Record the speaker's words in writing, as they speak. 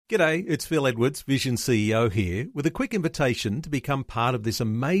G'day, it's Phil Edwards, Vision CEO here, with a quick invitation to become part of this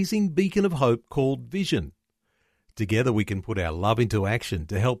amazing beacon of hope called Vision. Together we can put our love into action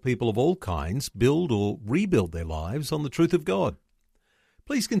to help people of all kinds build or rebuild their lives on the truth of God.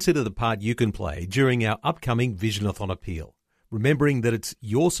 Please consider the part you can play during our upcoming Visionathon appeal, remembering that it's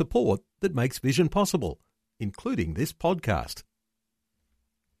your support that makes Vision possible, including this podcast.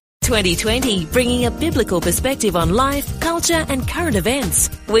 2020, bringing a biblical perspective on life, culture and current events.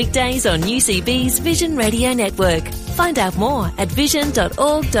 Weekdays on UCB's Vision Radio Network. Find out more at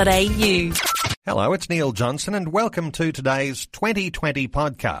vision.org.au. Hello, it's Neil Johnson and welcome to today's 2020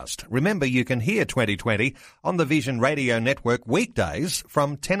 podcast. Remember, you can hear 2020 on the Vision Radio Network weekdays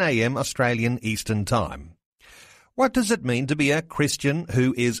from 10 a.m. Australian Eastern Time. What does it mean to be a Christian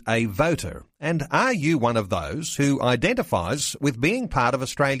who is a voter? And are you one of those who identifies with being part of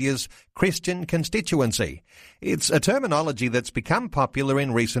Australia's Christian constituency? It's a terminology that's become popular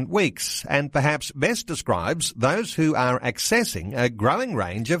in recent weeks and perhaps best describes those who are accessing a growing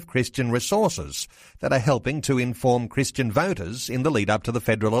range of Christian resources that are helping to inform Christian voters in the lead up to the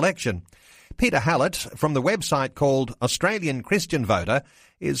federal election. Peter Hallett from the website called Australian Christian Voter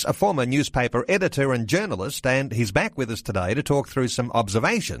is a former newspaper editor and journalist, and he's back with us today to talk through some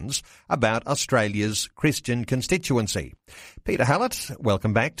observations about Australia's Christian constituency. Peter Hallett,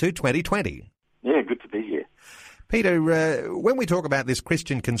 welcome back to 2020. Yeah, good to be here. Peter, when we talk about this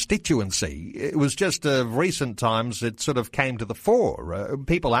Christian constituency, it was just of recent times it sort of came to the fore.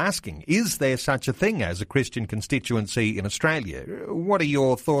 People asking, is there such a thing as a Christian constituency in Australia? What are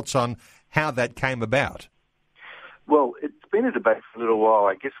your thoughts on how that came about? Well, it's been a debate for a little while.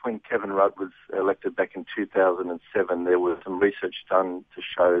 I guess when Kevin Rudd was elected back in 2007, there was some research done to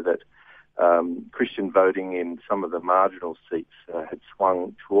show that Christian voting in some of the marginal seats had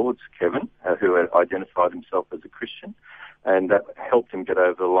swung towards Kevin, who had identified himself as a Christian, and that helped him get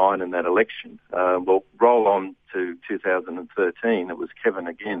over the line in that election. Well, roll on to 2013, it was Kevin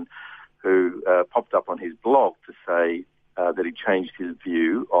again who popped up on his blog to say that he changed his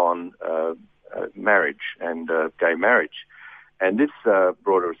view on marriage and gay marriage. And this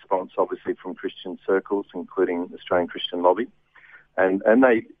brought a response, obviously, from Christian circles, including Australian Christian Lobby. And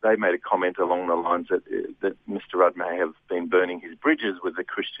they made a comment along the lines that Mr Rudd may have been burning his bridges with the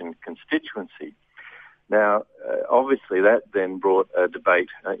Christian constituency. Now, obviously, that then brought a debate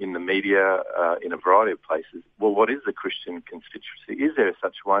in the media, in a variety of places. Well, what is the Christian constituency? Is there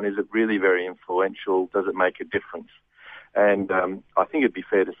such one? Is it really very influential? Does it make a difference? And I think it'd be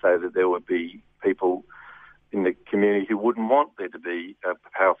fair to say that there would be people in the community who wouldn't want there to be a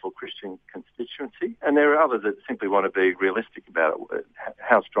powerful Christian constituency. And there are others that simply want to be realistic about it.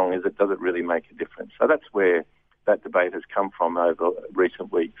 How strong is it? Does it really make a difference? So that's where that debate has come from over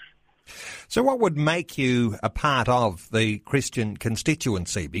recent weeks. So what would make you a part of the Christian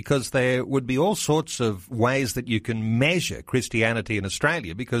constituency? Because there would be all sorts of ways that you can measure Christianity in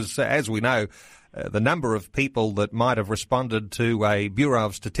Australia, because as we know, the number of people that might have responded to a Bureau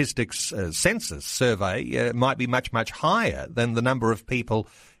of Statistics census survey might be much, much higher than the number of people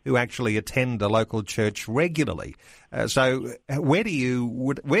who actually attend a local church regularly. So where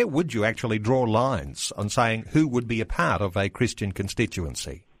would you actually draw lines on saying who would be a part of a Christian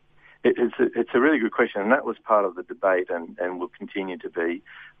constituency? It's a really good question, and that was part of the debate and will continue to be.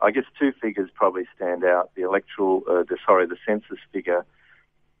 I guess two figures probably stand out. The census figure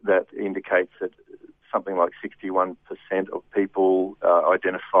that indicates that something like 61% of people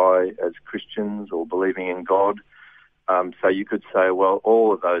identify as Christians or believing in God. So you could say, well,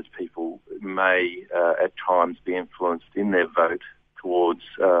 all of those people may at times be influenced in their vote towards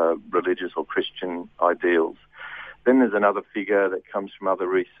religious or Christian ideals. Then there's another figure that comes from other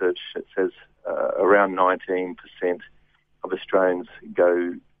research that says around 19% of Australians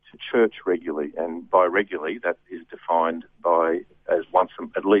go to church regularly, and by regularly that is defined as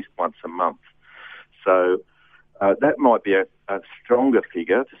at least once a month. So that might be a stronger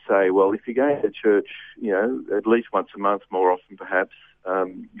figure to say, well, if you're going to church, at least once a month, more often perhaps,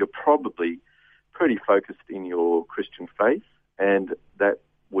 you're probably pretty focused in your Christian faith, and that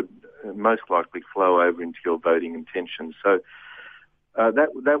would most likely flow over into your voting intentions. So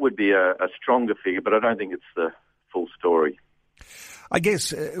that would be a stronger figure, but I don't think it's the full story. I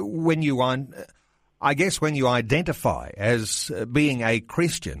guess when you identify as being a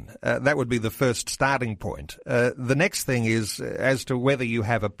Christian, that would be the first starting point. The next thing is as to whether you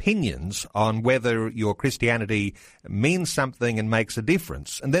have opinions on whether your Christianity means something and makes a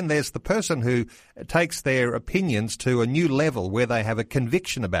difference. And then there's the person who takes their opinions to a new level where they have a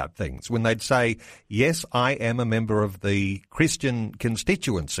conviction about things, when they'd say, yes, I am a member of the Christian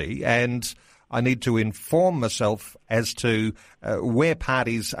constituency and I need to inform myself as to where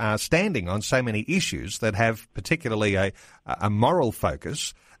parties are standing on so many issues that have particularly a moral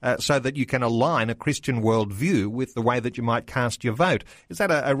focus, so that you can align a Christian worldview with the way that you might cast your vote. Is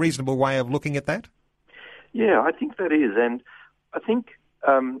that a reasonable way of looking at that? Yeah, I think that is. And I think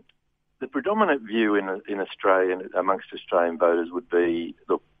the predominant view in Australia, amongst Australian voters, would be,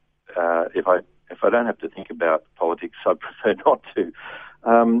 look, if I don't have to think about politics, I prefer not to.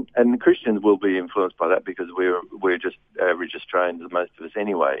 And Christians will be influenced by that because we're just average Australians, most of us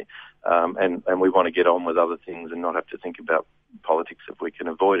anyway, and we want to get on with other things and not have to think about politics if we can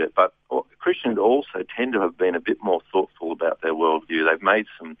avoid it. But Christians also tend to have been a bit more thoughtful about their worldview. They've made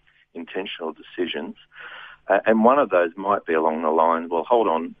some intentional decisions, and one of those might be along the lines, well, hold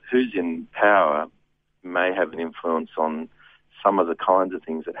on, who's in power may have an influence on some of the kinds of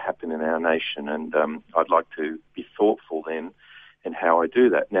things that happen in our nation, and I'd like to be thoughtful then in how I do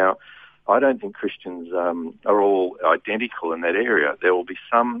that. Now, I don't think Christians are all identical in that area. There will be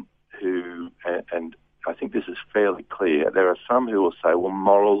some who, and I think this is fairly clear, there are some who will say, well,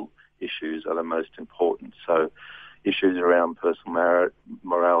 moral issues are the most important. So issues around personal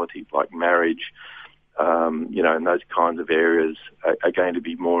morality, like marriage, and those kinds of areas are going to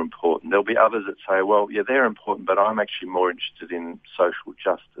be more important. There'll be others that say, well, yeah, they're important, but I'm actually more interested in social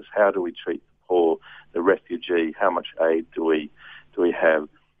justice. How do we treat the poor, the refugee? How much aid do we have?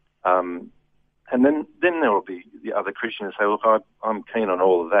 And then there will be the other Christians who say, look, I'm keen on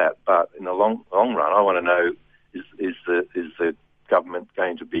all of that, but in the long run, I want to know, is the government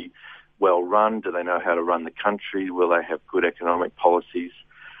going to be well run? Do they know how to run the country? Will they have good economic policies?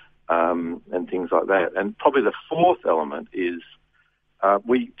 And things like that. And probably the fourth element is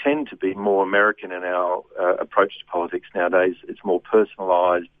we tend to be more American in our approach to politics nowadays. It's more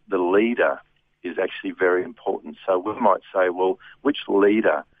personalised. The leader is actually very important. So we might say, well, which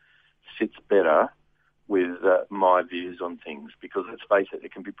leader sits better with my views on things? Because let's face it,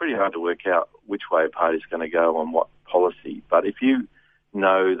 it can be pretty hard to work out which way a party is going to go on what policy. But if you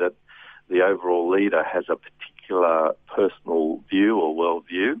know that the overall leader has a particular personal view or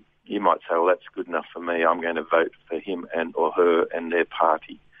worldview, you might say, well, that's good enough for me. I'm going to vote for him and or her and their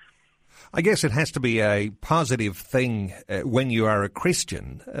party. I guess it has to be a positive thing when you are a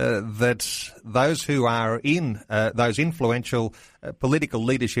Christian that those who are in those influential political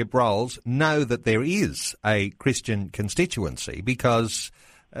leadership roles know that there is a Christian constituency, because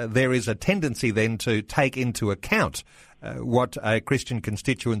there is a tendency then to take into account what a Christian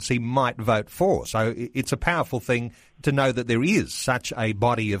constituency might vote for. So it's a powerful thing to know that there is such a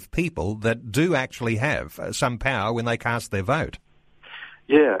body of people that do actually have some power when they cast their vote.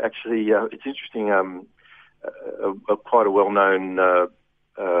 Yeah, actually, it's interesting. Quite a well-known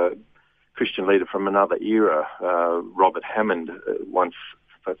Christian leader from another era, Robert Hammond, once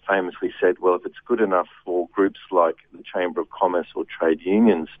famously said, well, if it's good enough for groups like the Chamber of Commerce or trade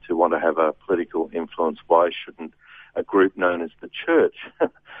unions to want to have a political influence, why shouldn't a group known as the church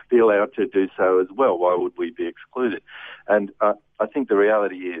be allowed to do so as well? Why would we be excluded? And I think the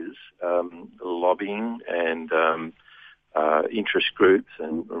reality is lobbying and interest groups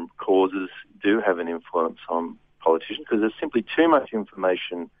and causes do have an influence on politicians, because there's simply too much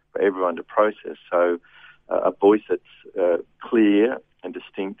information for everyone to process. So a voice that's clear and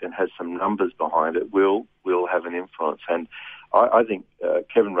distinct and has some numbers behind it will have an influence. And I think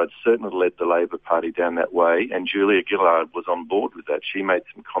Kevin Rudd certainly led the Labor Party down that way, and Julia Gillard was on board with that. She made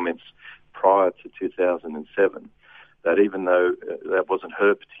some comments prior to 2007 that even though that wasn't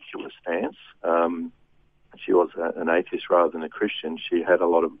her particular stance, she was an atheist rather than a Christian, she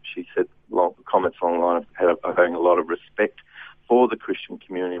said comments online of having a lot of respect for the Christian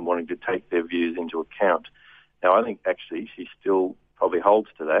community and wanting to take their views into account. Now, I think actually she still probably holds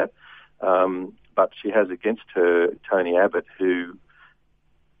to that, but she has against her Tony Abbott, who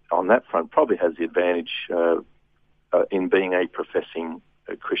on that front probably has the advantage in being a professing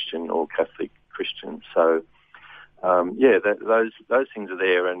Christian or Catholic Christian. So, those things are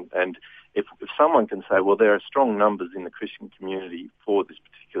there, and if someone can say, well, there are strong numbers in the Christian community for this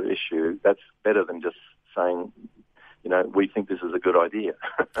particular issue, that's better than just saying, we think this is a good idea.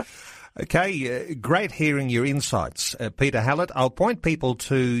 Okay, great hearing your insights, Peter Hallett. I'll point people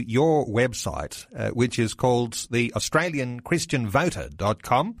to your website, which is called the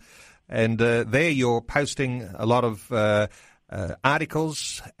AustralianChristianVoter.com, and there you're posting a lot of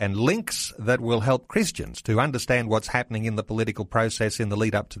articles and links that will help Christians to understand what's happening in the political process in the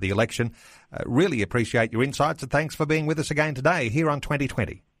lead up to the election. Really appreciate your insights, and thanks for being with us again today here on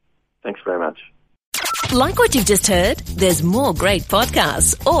 2020. Thanks very much. Like what you've just heard? There's more great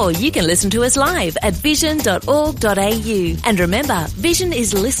podcasts, or you can listen to us live at vision.org.au. And remember, Vision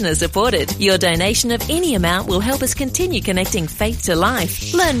is listener supported. Your donation of any amount will help us continue connecting faith to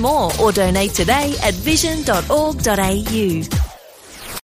life. Learn more or donate today at vision.org.au.